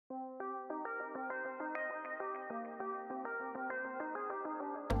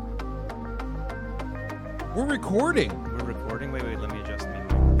We're recording. We're recording? Wait, let me adjust me.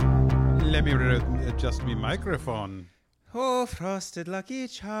 Let me adjust my microphone. Oh, frosted Lucky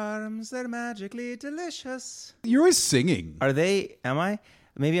Charms, they're magically delicious. You're always singing. Are they? Am I?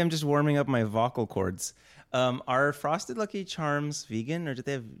 Maybe I'm just warming up my vocal cords. Are Frosted Lucky Charms vegan, or do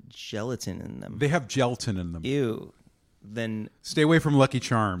they have gelatin in them? They have gelatin in them. Ew. Then Stay away from Lucky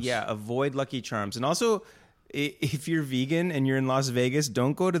Charms. yeah, avoid Lucky Charms. And also, if you're vegan and you're in Las Vegas,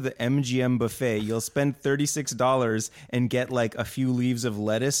 don't go to the MGM buffet. You'll spend $36 and get like a few leaves of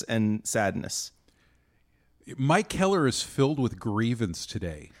lettuce and sadness. Mike Keller is filled with grievance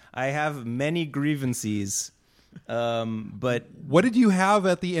today. I have many grievances, but What did you have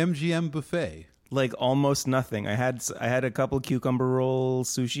at the MGM buffet? like almost nothing. I had a couple cucumber roll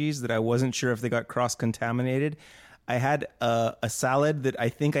sushis that I wasn't sure if they got cross-contaminated. I had a salad that I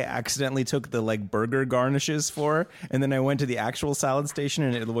think I accidentally took the like burger garnishes for, and then I went to the actual salad station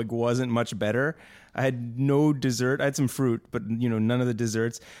and it like wasn't much better. I had no dessert. I had some fruit, but none of the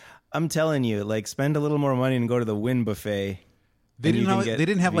desserts. I'm telling you, like spend a little more money and go to the Wynn buffet. They didn't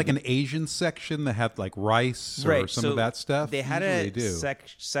have like vegan. an Asian section that had like rice or Right, some so of that stuff. They had Usually a do.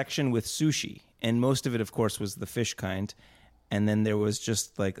 section with sushi, and most of it, of course, was the fish kind. And then there was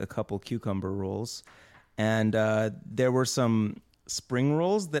just like a couple cucumber rolls, and there were some spring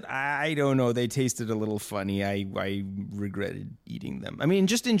rolls that I don't know. They tasted a little funny. I regretted eating them. I mean,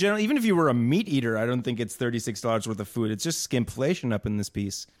 just in general, even if you were a meat eater, I don't think it's $36 worth of food. It's just skimpflation up in this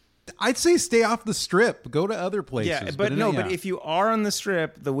piece. I'd say stay off the strip. Go to other places. Yeah, but if you are on the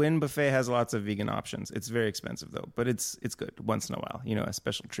strip, the Wynn buffet has lots of vegan options. It's very expensive though, but it's good once in a while. A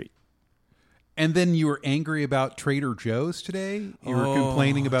special treat. And then you were angry about Trader Joe's today? You were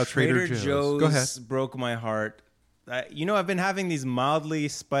complaining about Trader Joe's. Go ahead. Broke my heart. I've been having these mildly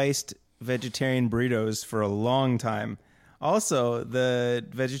spiced vegetarian burritos for a long time. Also, the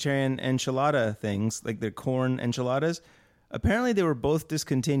vegetarian enchilada things, like the corn enchiladas, apparently they were both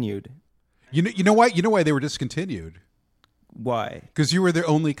discontinued. You know why? You know why they were discontinued? Why? Because you were their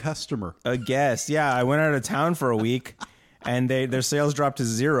only customer. I guess. Yeah, I went out of town for a week, and their sales dropped to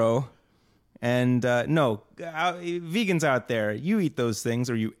zero. And vegans out there, you eat those things,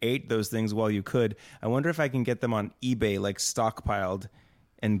 or you ate those things while you could. I wonder if I can get them on eBay, like stockpiled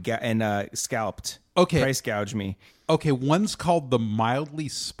and scalped. Okay. Price gouge me. Okay, one's called the mildly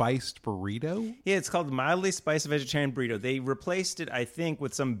spiced burrito. Yeah, it's called mildly spiced vegetarian burrito. They replaced it, I think,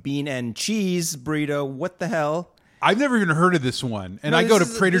 with some bean and cheese burrito. What the hell? I've never even heard of this one, and No, I go to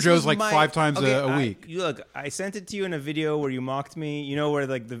this Trader was Joe's like my- 5 times okay, a week. Look, I sent it to you in a video where you mocked me. Where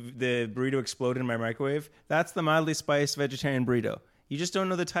like the burrito exploded in my microwave? That's the mildly spiced vegetarian burrito. You just don't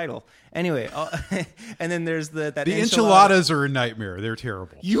know the title. Anyway, and then there's that The enchiladas are a nightmare. They're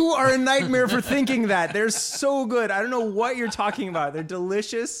terrible. You are a nightmare for thinking that. They're so good. I don't know what you're talking about. They're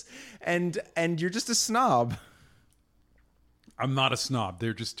delicious, and you're just a snob. I'm not a snob.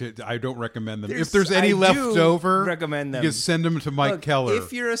 They're just I don't recommend them. There's- If there's any I left do over, recommend them. you can send them to Mike Look, Keller.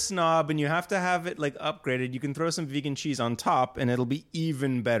 If you're a snob and you have to have it like upgraded, you can throw some vegan cheese on top and it'll be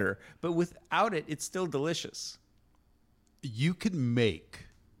even better. But without it, it's still delicious. You can make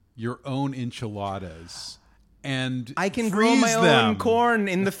your own enchiladas and I can grow my freeze own them. corn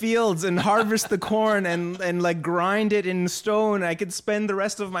in the fields and harvest the corn and like grind it in stone. I could spend the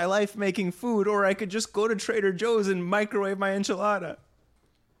rest of my life making food, or I could just go to Trader Joe's and microwave my enchilada.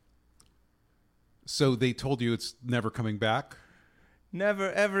 So they told you it's never coming back?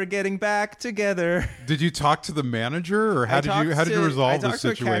 Never ever getting back together. Did you talk to the manager, or how did you resolve the situation?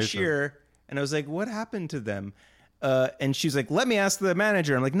 I talked to a cashier, and I was like, "What happened to them?" And she's like, "Let me ask the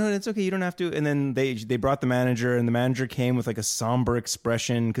manager." I'm like, "No, it's okay. You don't have to." And then they brought the manager, and the manager came with like a somber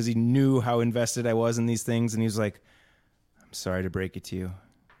expression because he knew how invested I was in these things, and he was like, "I'm sorry to break it to you,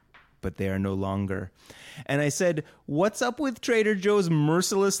 but they are no longer." And I said, "What's up with Trader Joe's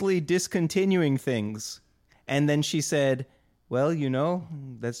mercilessly discontinuing things?" And then she said, "Well,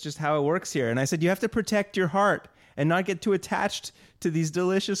 that's just how it works here." And I said, "You have to protect your heart and not get too attached to these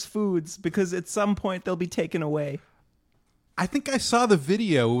delicious foods, because at some point they'll be taken away." I think I saw the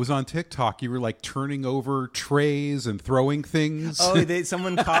video. It was on TikTok. You were like turning over trays and throwing things. Oh,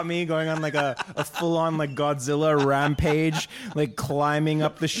 someone caught me going on like a full-on like Godzilla rampage, like climbing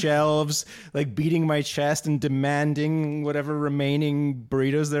up the shelves, like beating my chest and demanding whatever remaining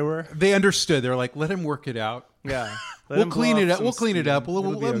burritos there were. They understood. They're like, let him work it out. Yeah. We'll clean it up. We'll clean it up. We'll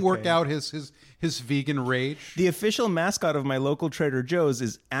It'll be let him work okay. out his vegan rage. The official mascot of my local Trader Joe's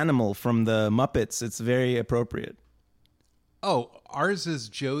is Animal from the Muppets. It's very appropriate. Oh, ours is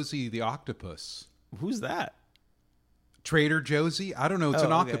Josie the octopus. Who's that? Trader Josie? I don't know. It's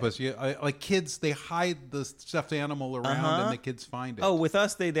an okay. octopus. Like kids, they hide the stuffed animal around and the kids find it. Oh, with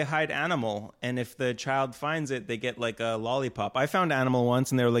us, they hide animal. And if the child finds it, they get like a lollipop. I found animal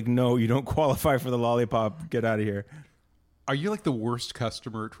once and they were like, no, you don't qualify for the lollipop. Get out of here. Are you like the worst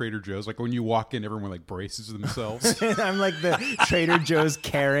customer at Trader Joe's? Like when you walk in, everyone like braces themselves. I'm like the Trader Joe's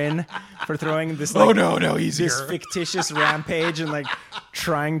Karen for throwing this like, no, easier. this fictitious rampage and like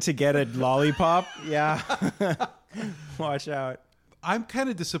trying to get a lollipop. Yeah. Watch out. I'm kind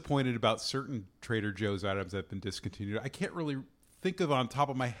of disappointed about certain Trader Joe's items that have been discontinued. I can't really think of on top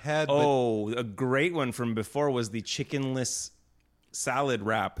of my head. Oh, a great one from before was the chickenless salad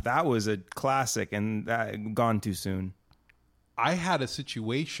wrap. That was a classic and that gone too soon. I had a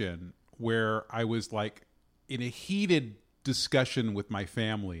situation where I was like in a heated discussion with my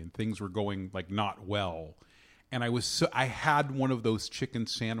family and things were going like not well. And I had one of those chicken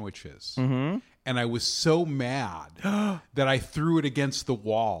sandwiches and I was so mad that I threw it against the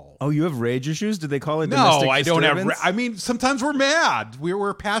wall. Oh, you have rage issues? Did they call it domestic No, I don't have. disturbance? I mean, sometimes we're mad.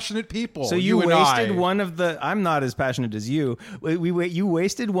 We're passionate people. So you and wasted I. one of the. I'm not as passionate as you. You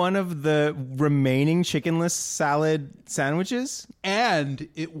wasted one of the remaining chickenless salad sandwiches. And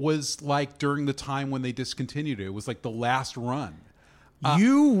it was like during the time when they discontinued it. It was like the last run.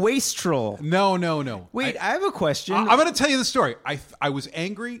 You wastrel. No. Wait, I have a question. I'm going to tell you the story. I was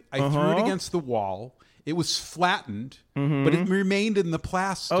angry. I threw it against the wall. It was flattened, but it remained in the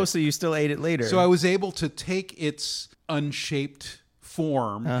plastic. Oh, so you still ate it later? So I was able to take its unshaped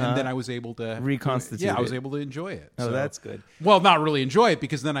form, and then I was able to reconstitute. Yeah, I was it. able to enjoy it. Oh, that's good. Well, not really enjoy it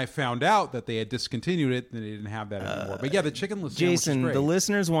because then I found out that they had discontinued it and they didn't have that anymore. But yeah, the chickenless sandwich Jason, is great. the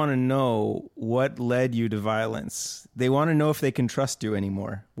listeners want to know what led you to violence. They want to know if they can trust you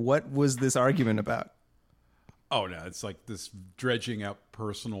anymore. What was this argument about? Oh no, it's like this dredging up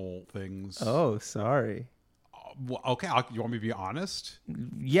personal things. Oh, sorry. Well, okay, you want me to be honest?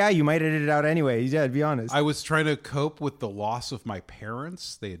 Yeah, you might edit it out anyway. Yeah, be honest. I was trying to cope with the loss of my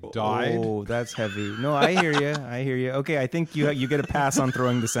parents. They had died. Oh, that's heavy. No, I hear you. I hear you. Okay, I think you get a pass on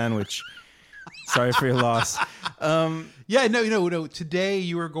throwing the sandwich. Sorry for your loss. Yeah, no. Today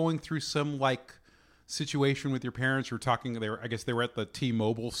you were going through some like situation with your parents. You were talking. I guess they were at the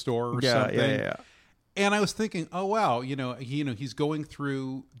T-Mobile store or something. Yeah. And I was thinking, oh wow, he's going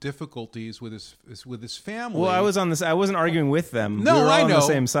through difficulties with his family. Well, I was on this. I wasn't arguing with them. No, we were all I know. on the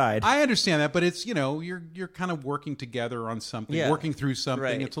same side. I understand that, but it's you're kind of working together on something, working through something.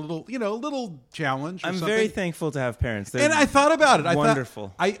 Right. It's a little challenge. Or I'm something. very thankful to have parents. They're And I thought about it.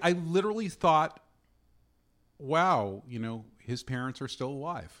 wonderful. I literally thought, wow, his parents are still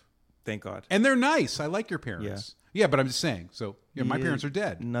alive, Thank God. and they're nice. I like your parents. Yeah, but I'm just saying. So my parents are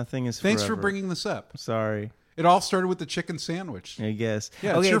dead. Nothing is. Thanks forever. for bringing this up. Sorry. It all started with the chicken sandwich. I guess.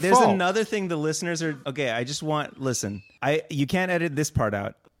 Yeah, it's okay, your there's fault. another thing the listeners are. Okay, I just want. Listen, you can't edit this part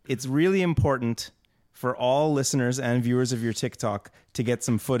out. It's really important for all listeners and viewers of your TikTok to get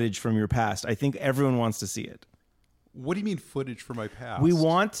some footage from your past. I think everyone wants to see it. What do you mean footage from my past? We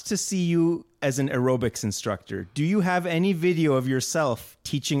want to see you as an aerobics instructor. Do you have any video of yourself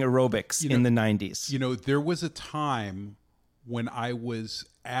teaching aerobics in the 90s? There was a time when I was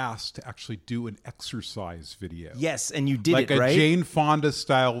asked to actually do an exercise video. Yes, and you did like it, right? a Jane Fonda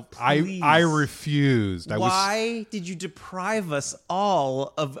style. Please. I refused. Why did you deprive us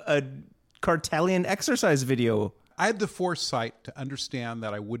all of a Cartelian exercise video? I had the foresight to understand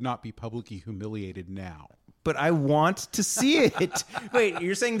that I would not be publicly humiliated now. But I want to see it. Wait,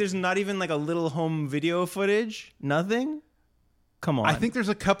 you're saying there's not even like a little home video footage? Nothing? Come on. I think there's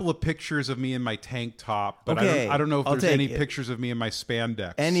a couple of pictures of me in my tank top, but Okay, I don't know if I'll there's take any it. pictures of me in my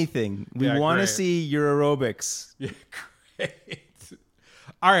spandex. anything. We Yeah, want to great. see your aerobics. Yeah, great.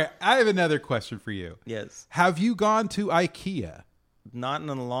 All right, I have another question for you. Yes. Have you gone to IKEA? Not in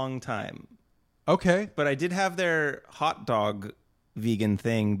a long time. Okay. But I did have their hot dog vegan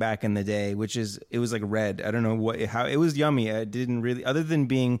thing back in the day, it was like red. I don't know how it was yummy. It didn't really, other than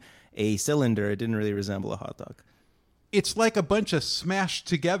being a cylinder, it didn't really resemble a hot dog. It's like a bunch of smashed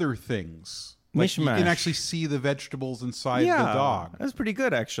together things. Like you Mishmash. can actually see the vegetables inside the dog. That's pretty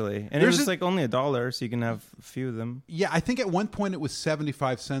good actually. And There's it was a- like only $1, so you can have a few of them. Yeah, I think at one point it was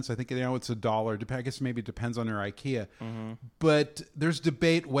 75 cents. I think now it's $1. I guess maybe it depends on your IKEA. Mm-hmm. But there's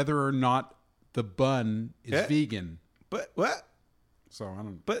debate whether or not the bun is Yeah. vegan. But what? So I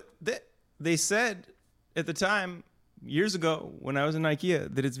don't. But they said at the time, years ago, when I was in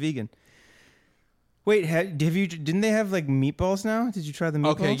IKEA, that it's vegan. Wait, didn't they have like meatballs now? Did you try the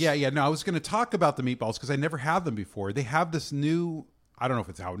meatballs? Okay, yeah. No, I was going to talk about the meatballs because I never had them before. They have this new. I don't know if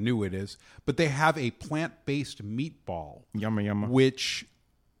it's how new it is, but they have a plant-based meatball, Yumma yumma. which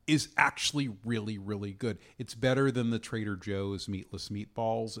is actually really, really good. It's better than the Trader Joe's meatless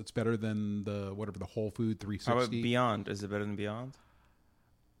meatballs. It's better than the Whole Food 360. How about Beyond? Is it better than Beyond?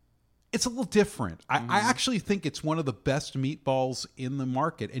 It's a little different. I actually think it's one of the best meatballs in the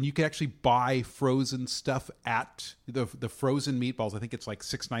market, and you can actually buy frozen stuff at the frozen meatballs. I think it's like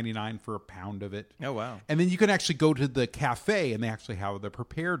 $6.99 for a pound of it. Oh wow! And then you can actually go to the cafe, and they actually have the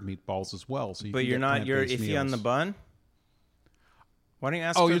prepared meatballs as well. So, but you're iffy on the bun. Why don't you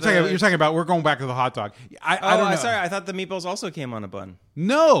ask? Oh, you're talking about. We're going back to the hot dog. I don't know. Sorry, I thought the meatballs also came on a bun.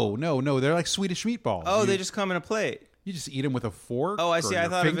 No. They're like Swedish meatballs. Oh, they just come in a plate. You just eat them with a fork. Oh, I see. I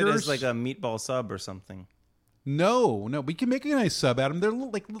thought fingers. of it as like a meatball sub or something. No. We can make a nice sub out of them.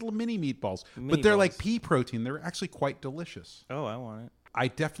 They're little mini meatballs, but they're like pea protein. They're actually quite delicious. Oh, I want it. I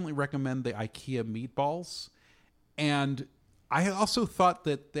definitely recommend the IKEA meatballs. And I also thought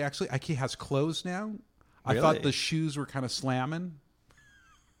that IKEA has clothes now. I thought the shoes were kind of slamming.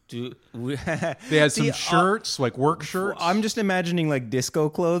 They had some shirts, like work shirts. I'm just imagining like disco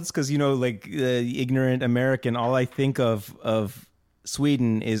clothes because, like ignorant American, all I think of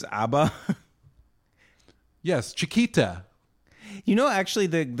Sweden is ABBA. Yes, Chiquita. Actually,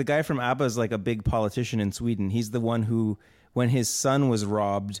 the guy from ABBA is like a big politician in Sweden. He's the one who, when his son was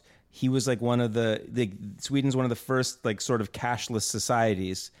robbed, he was like one of Sweden's one of the first like sort of cashless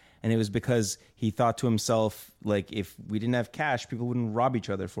societies. And it was because he thought to himself, like, if we didn't have cash, people wouldn't rob each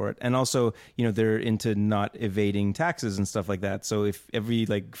other for it. And also, they're into not evading taxes and stuff like that. So if every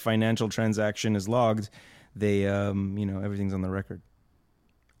like financial transaction is logged, they, everything's on the record.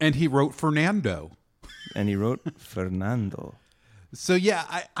 And he wrote Fernando. So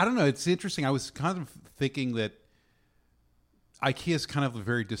yeah, I don't know. It's interesting. I was kind of thinking that IKEA is kind of a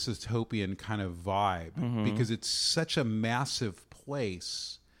very dystopian kind of vibe because it's such a massive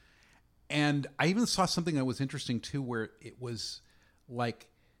place. And I even saw something that was interesting too, where it was like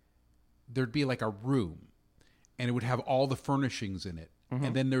there'd be like a room and it would have all the furnishings in it.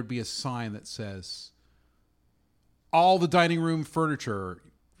 And then there'd be a sign that says, all the dining room furniture,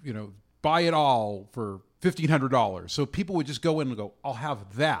 buy it all for $1,500. So people would just go in and go, I'll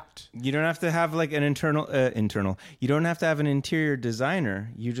have that. You don't have to have like an internal. You don't have to have an interior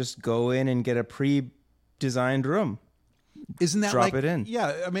designer. You just go in and get a pre-designed room. Isn't that drop it in?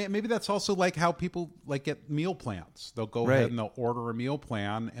 Yeah, I mean, maybe that's also like how people like get meal plans. They'll go ahead and they'll order a meal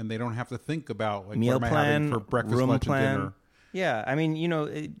plan, and they don't have to think about like meal what am plan, I having for breakfast, room lunch, plan. and dinner. Yeah, I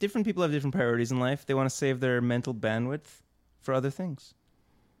mean, different people have different priorities in life. They want to save their mental bandwidth for other things.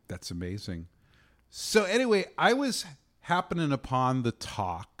 That's amazing. So anyway, I was happening upon the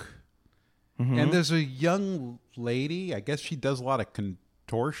talk, and there's a young lady. I guess she does a lot of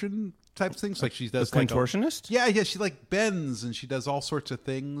contortion type things, like she does a contortionist. Yeah, she like bends and she does all sorts of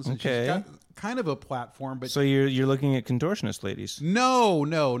things. And okay, she's got kind of a platform. But so you're looking at contortionist ladies? No.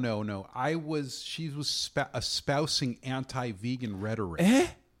 She was espousing anti-vegan rhetoric.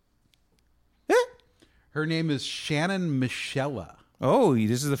 Her name is Shannon Michella. Oh,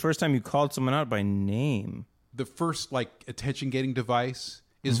 this is the first time you called someone out by name. The first like attention-getting device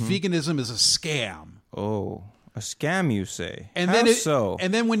is veganism is a scam. Oh. A scam, you say? And How then so?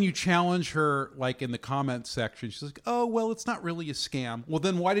 And then when you challenge her, like in the comments section, she's like, "Oh, well, it's not really a scam." Well,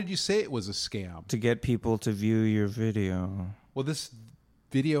 then why did you say it was a scam? To get people to view your video. Well, this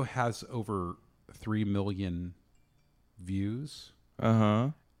video has over 3 million views.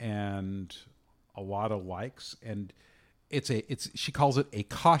 And a lot of likes, and she calls it a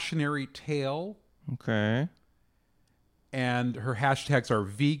cautionary tale. Okay. And her hashtags are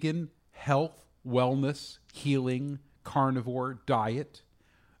vegan, health, wellness, healing, carnivore, diet.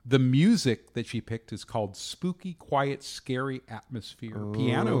 The music that she picked is called Spooky, Quiet, Scary Atmosphere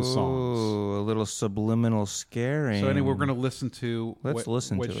piano songs. Oh, a little subliminal scaring. So anyway, we're going to listen to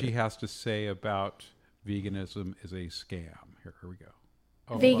what she has to say about veganism is a scam. Here we go.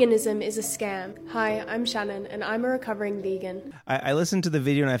 Veganism is a scam. Hi, I'm Shannon, and I'm a recovering vegan. I listened to the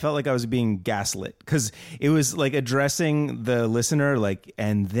video and I felt like I was being gaslit because it was like addressing the listener, like,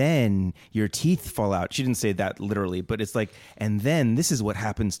 and then your teeth fall out. She didn't say that literally, but it's like, and then this is what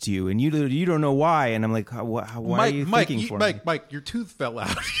happens to you, and you don't know why. And I'm like, why are you thinking for me? Mike, your tooth fell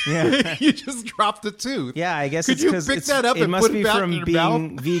out. Yeah, you just dropped a tooth. Yeah, I guess. Could you pick that up? It and must put be it back from in your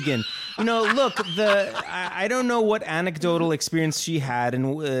being mouth? vegan. Look, I don't know what anecdotal experience she had,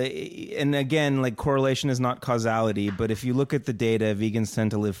 and again, like correlation is not causality. But if you look at the data, vegans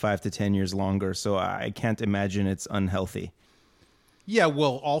tend to live 5 to 10 years longer. So I can't imagine it's unhealthy. Yeah,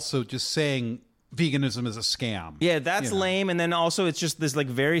 well, also just saying veganism is a scam. Yeah, that's lame. And then also it's just this like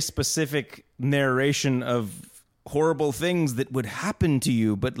very specific narration of horrible things that would happen to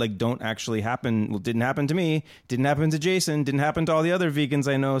you, but like don't actually happen. Well, didn't happen to me. Didn't happen to Jason. Didn't happen to all the other vegans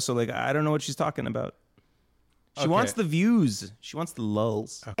I know. So like, I don't know what she's talking about. She wants the views. She wants the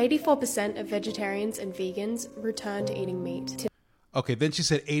lulls. 84% of vegetarians and vegans return to eating meat. Okay, then she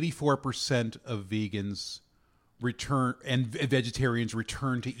said 84% of vegans return and vegetarians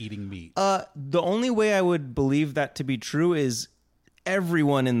return to eating meat. The only way I would believe that to be true is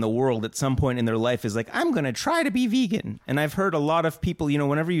everyone in the world at some point in their life is like, I'm going to try to be vegan. And I've heard a lot of people,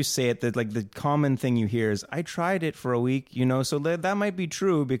 whenever you say it, that like the common thing you hear is, I tried it for a week, so that might be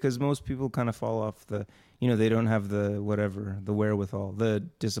true because most people kind of fall off the, they don't have the wherewithal, the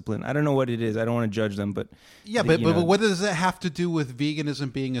discipline. I don't know what it is. I don't want to judge them, but yeah, but what does that have to do with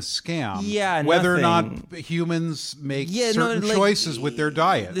veganism being a scam? Yeah, whether nothing. or not humans make certain choices with their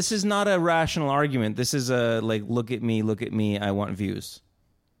diet. This is not a rational argument. This is a like, look at me, I want views.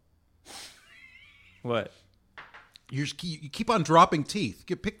 What? You keep on dropping teeth.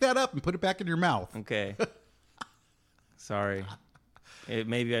 Pick that up and put it back in your mouth. Okay. Sorry.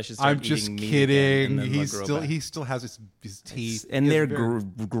 Maybe I should start I'm just eating meat kidding. again, and He still has his teeth, and they're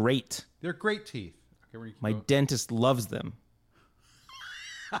great. They're great teeth. Okay, my dentist loves them.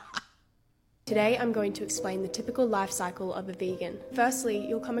 Today I'm going to explain the typical life cycle of a vegan. Firstly,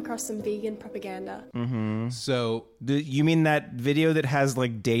 you'll come across some vegan propaganda. Mm-hmm. So you mean that video that has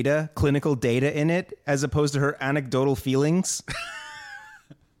like clinical data in it, as opposed to her anecdotal feelings?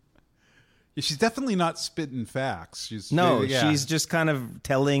 Yeah, she's definitely not spitting facts. She's just kind of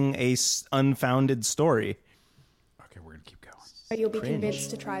telling a unfounded story. Okay, we're gonna keep going. You'll be convinced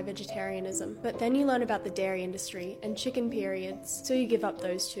to try vegetarianism, but then you learn about the dairy industry and chicken periods, so you give up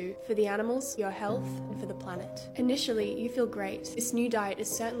those two for the animals, your health, and for the planet. Initially, you feel great. This new diet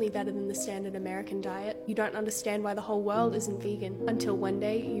is certainly better than the standard American diet. You don't understand why the whole world isn't vegan until one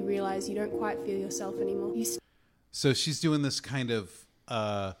day you realize you don't quite feel yourself anymore. So she's doing this kind of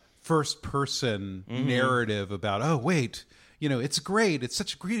first person narrative about, oh wait, it's great, it's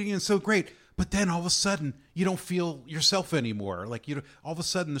such a great and so great, but then all of a sudden you don't feel yourself anymore. Like all of a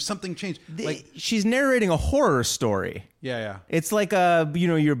sudden there's something changed. Like she's narrating a horror story. Yeah. It's like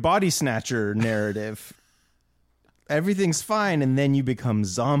your Body Snatcher narrative. Everything's fine and then you become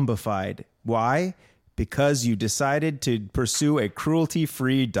zombified. Why? Because you decided to pursue a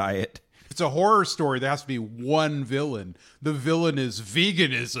cruelty-free diet. It's a horror story. There has to be one villain. The villain is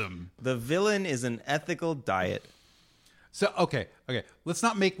veganism. The villain is an ethical diet. So, okay. Let's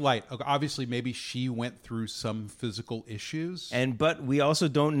not make light. Okay, obviously, maybe she went through some physical issues. But we also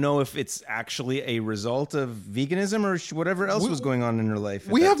don't know if it's actually a result of veganism or whatever else was going on in her life.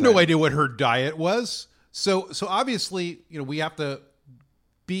 We have no idea what her diet was. So obviously, we have to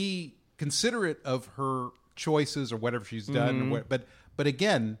be considerate of her choices or whatever she's done. But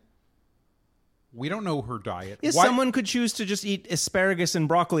again, we don't know her diet. Yes, someone could choose to just eat asparagus and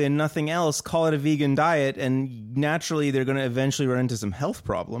broccoli and nothing else, call it a vegan diet, and naturally they're going to eventually run into some health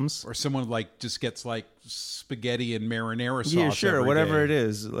problems. Or someone just gets spaghetti and marinara sauce. Yeah, sure, every whatever day. it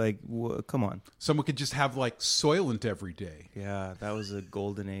is. Come on. Someone could just have Soylent every day. Yeah, that was a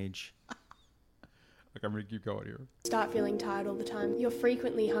golden age. I'm going to keep going here. Start feeling tired all the time. You're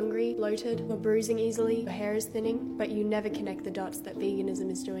frequently hungry, bloated, you're bruising easily, your hair is thinning, but you never connect the dots that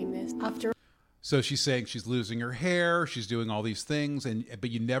veganism is doing this. So she's saying she's losing her hair, she's doing all these things,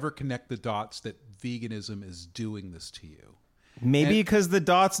 but you never connect the dots that veganism is doing this to you. Maybe because the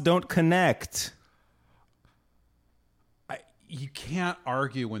dots don't connect. You can't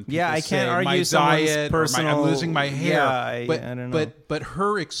argue when people I say can't argue my someone's diet personal, or I'm losing my hair. Yeah, I don't know. But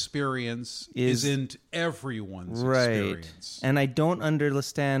her experience isn't everyone's experience. And I don't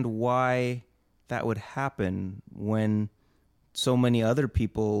understand why that would happen when so many other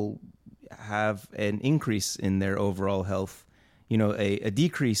people have an increase in their overall health, a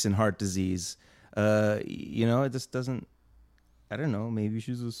decrease in heart disease. It just doesn't, I don't know, maybe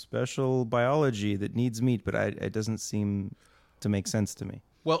she's a special biology that needs meat, but it doesn't seem to make sense to me.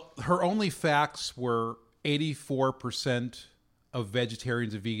 Well, her only facts were 84% of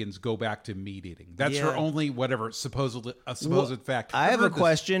vegetarians and vegans go back to meat eating. That's her only supposed fact. I have a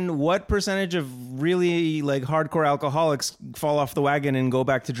question. What percentage of really hardcore alcoholics fall off the wagon and go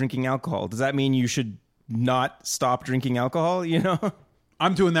back to drinking alcohol? Does that mean you should not stop drinking alcohol?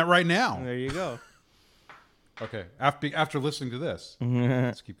 I'm doing that right now. There you go. Okay, after listening to this,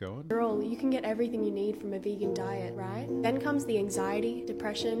 let's keep going. Overall, you can get everything you need from a vegan diet, right? Then comes the anxiety,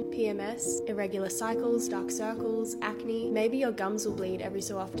 depression, PMS, irregular cycles, dark circles, acne. Maybe your gums will bleed every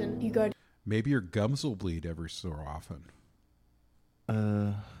so often. Maybe your gums will bleed every so often.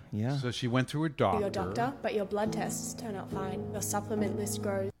 Yeah. So she went through a doctor. Your doctor, but your blood tests turn out fine. Your supplement list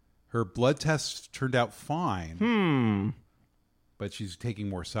grows. Her blood tests turned out fine. But she's taking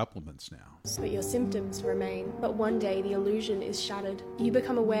more supplements now. But your symptoms remain. But one day the illusion is shattered. You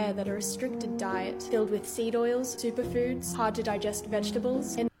become aware that a restricted diet filled with seed oils, superfoods, hard to digest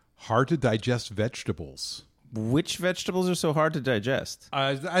vegetables, and Hard to digest vegetables. Which vegetables are so hard to digest?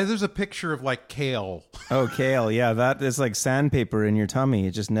 There's a picture of like kale. Oh, kale. Yeah, that is like sandpaper in your tummy.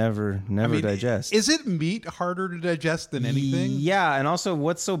 It just never digests. Is it meat harder to digest than anything? Yeah, and also,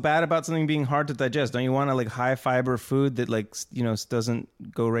 what's so bad about something being hard to digest? Don't you want a like high fiber food that like doesn't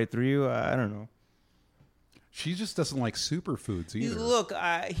go right through you? I don't know. She just doesn't like superfoods either. Look,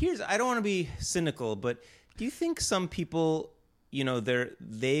 I don't want to be cynical, but do you think some people,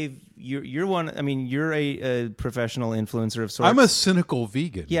 you're one. I mean, you're a professional influencer of sorts. I'm a cynical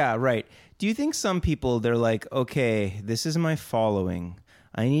vegan. Yeah, right. Do you think some people, they're like, okay, this is my following.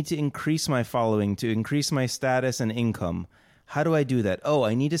 I need to increase my following to increase my status and income. How do I do that? Oh,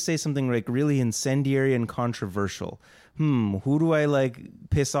 I need to say something like really incendiary and controversial. Who do I like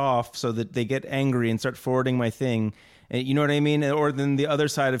piss off so that they get angry and start forwarding my thing? You know what I mean? Or then the other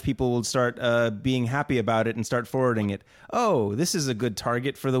side of people will start being happy about it and start forwarding it. Oh, this is a good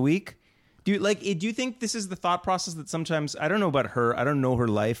target for the week. Do you think this is the thought process that sometimes, I don't know about her, I don't know her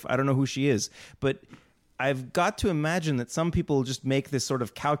life, I don't know who she is, but I've got to imagine that some people just make this sort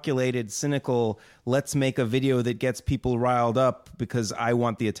of calculated, cynical, let's make a video that gets people riled up because I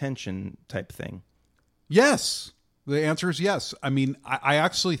want the attention type thing. Yes. The answer is yes. I mean, I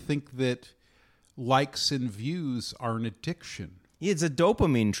actually think that likes and views are an addiction. It's a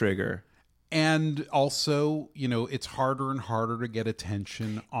dopamine trigger. And also, it's harder and harder to get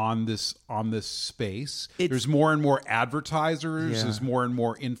attention on this space. There's more and more advertisers. Yeah. There's more and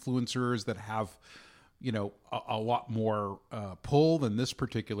more influencers that have, a lot more pull than this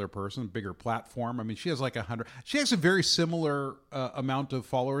particular person, bigger platform. I mean, she has like 100. She has a very similar amount of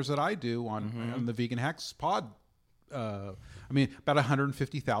followers that I do on the Vegan Hacks pod. About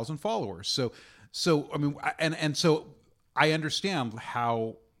 150,000 followers. So I mean, and so I understand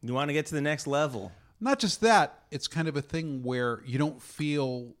how. You want to get to the next level. Not just that, it's kind of a thing where you don't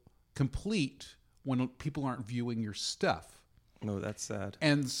feel complete when people aren't viewing your stuff. No, that's sad.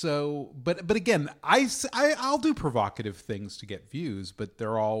 And so, but again, I'll do provocative things to get views, but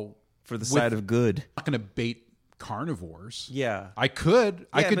they're all for the side of good. I'm not going to bait carnivores. Yeah. I could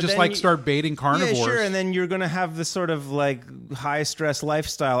just start baiting carnivores. Yeah, sure. And then you're going to have this sort of like high stress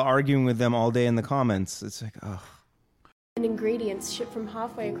lifestyle arguing with them all day in the comments. It's like, oh. and ingredients shipped from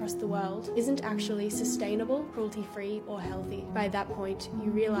halfway across the world isn't actually sustainable, cruelty-free, or healthy. By that point,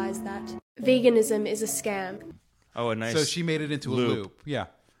 you realize that veganism is a scam. Oh, a nice. So she made it into a loop. Yeah,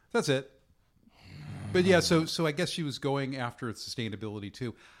 that's it. But yeah, so I guess she was going after sustainability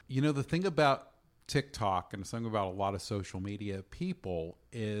too. The thing about TikTok and something about a lot of social media people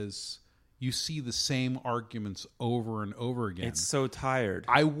is you see the same arguments over and over again. It's so tired.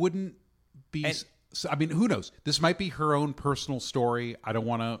 I wouldn't be. I mean, who knows? This might be her own personal story. I don't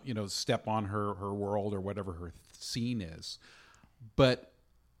want to, step on her world or whatever her scene is. But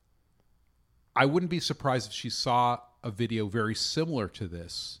I wouldn't be surprised if she saw a video very similar to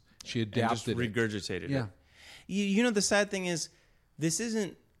this. She adapted and just regurgitated it. Yeah. The sad thing is, this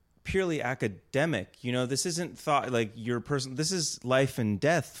isn't purely academic. This isn't thought like your person. This is life and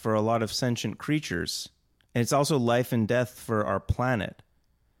death for a lot of sentient creatures. And it's also life and death for our planet.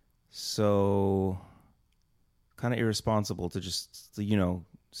 So kind of irresponsible to just,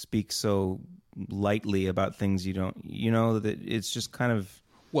 speak so lightly about things you don't, that it's just kind of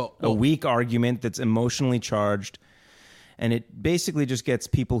a weak argument that's emotionally charged. And it basically just gets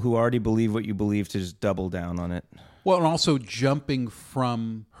people who already believe what you believe to just double down on it. Well, and also jumping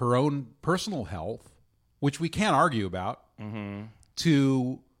from her own personal health, which we can't argue about,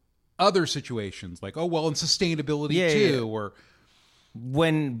 to other situations like, and sustainability too, or...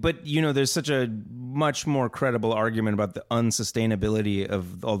 But there's such a much more credible argument about the unsustainability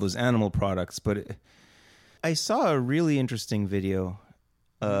of all those animal products. But I saw a really interesting video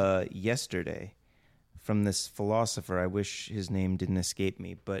yesterday from this philosopher. I wish his name didn't escape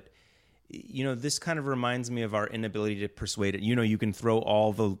me. But, this kind of reminds me of our inability to persuade it. You can throw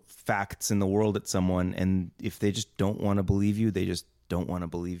all the facts in the world at someone, and if they just don't want to believe you, they just don't want to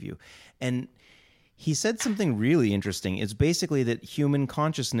believe you. And he said something really interesting. It's basically that human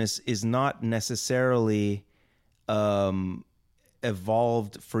consciousness is not necessarily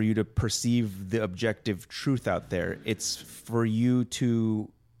evolved for you to perceive the objective truth out there. It's for you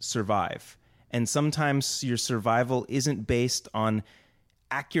to survive. And sometimes your survival isn't based on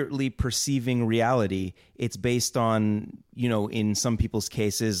accurately perceiving reality. It's based on, in some people's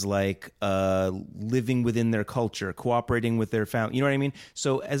cases, like living within their culture, cooperating with their family. You know what I mean?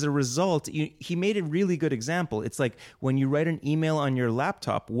 So as a result, he made a really good example. It's like when you write an email on your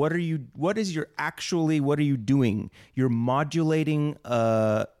laptop, what are you doing? You're modulating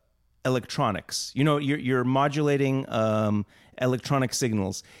electronics. You're modulating electronic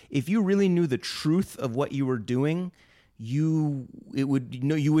signals. If you really knew the truth of what you were doing,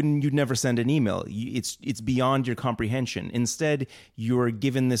 you'd never send an email. It's beyond your comprehension. Instead, you're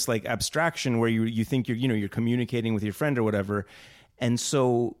given this like abstraction where you think you're communicating with your friend or whatever. And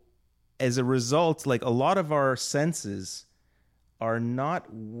so as a result, like a lot of our senses are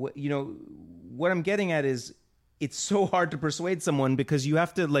not, what I'm getting at is it's so hard to persuade someone because you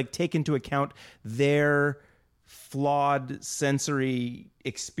have to like take into account their flawed sensory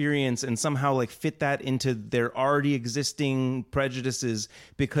experience and somehow like fit that into their already existing prejudices,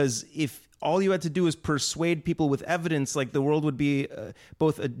 because if all you had to do is persuade people with evidence, like the world would be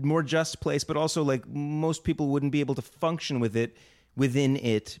both a more just place, but also like most people wouldn't be able to function within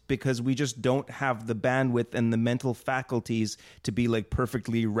it because we just don't have the bandwidth and the mental faculties to be like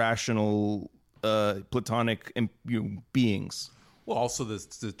perfectly rational platonic beings. Well, also the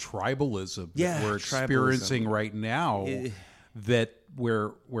tribalism Yeah, that we're experiencing right now, that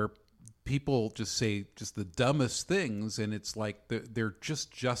where people just say just the dumbest things, and it's like they're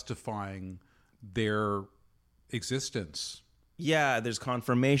just justifying their existence. Yeah, there's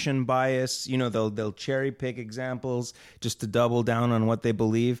confirmation bias. They'll cherry pick examples just to double down on what they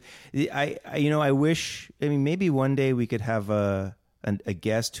believe. I wish. I mean, maybe one day we could have a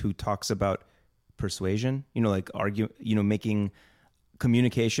guest who talks about persuasion. Making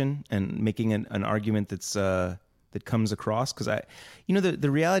communication and making an argument that comes across, because the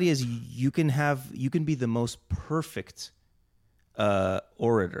reality is you can be the most perfect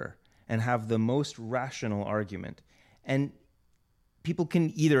orator and have the most rational argument, and people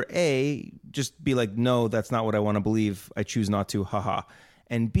can either A, just be like, no, that's not what I want to believe, I choose not to, haha,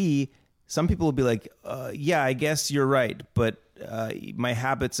 and B, some people will be like, yeah, I guess you're right, but my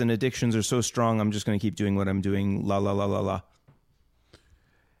habits and addictions are so strong, I'm just going to keep doing what I'm doing, la la la la la.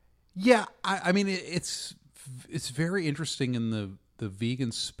 Yeah, I mean, it's very interesting in the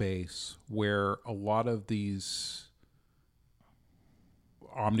vegan space where a lot of these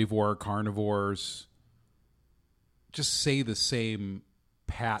omnivore carnivores just say the same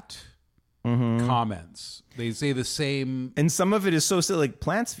pat comments. They say the same, and some of it is so silly. Like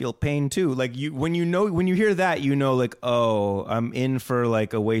plants feel pain too. Like when you hear that, like, oh, I'm in for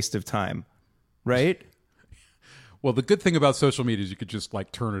like a waste of time, right? Well, the good thing about social media is you could just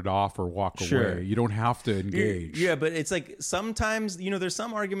like turn it off or walk away. You don't have to engage. Yeah, but it's like sometimes, there's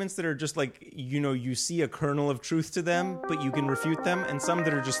some arguments that are just like, you see a kernel of truth to them, but you can refute them, and some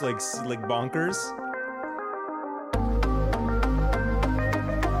that are just like bonkers.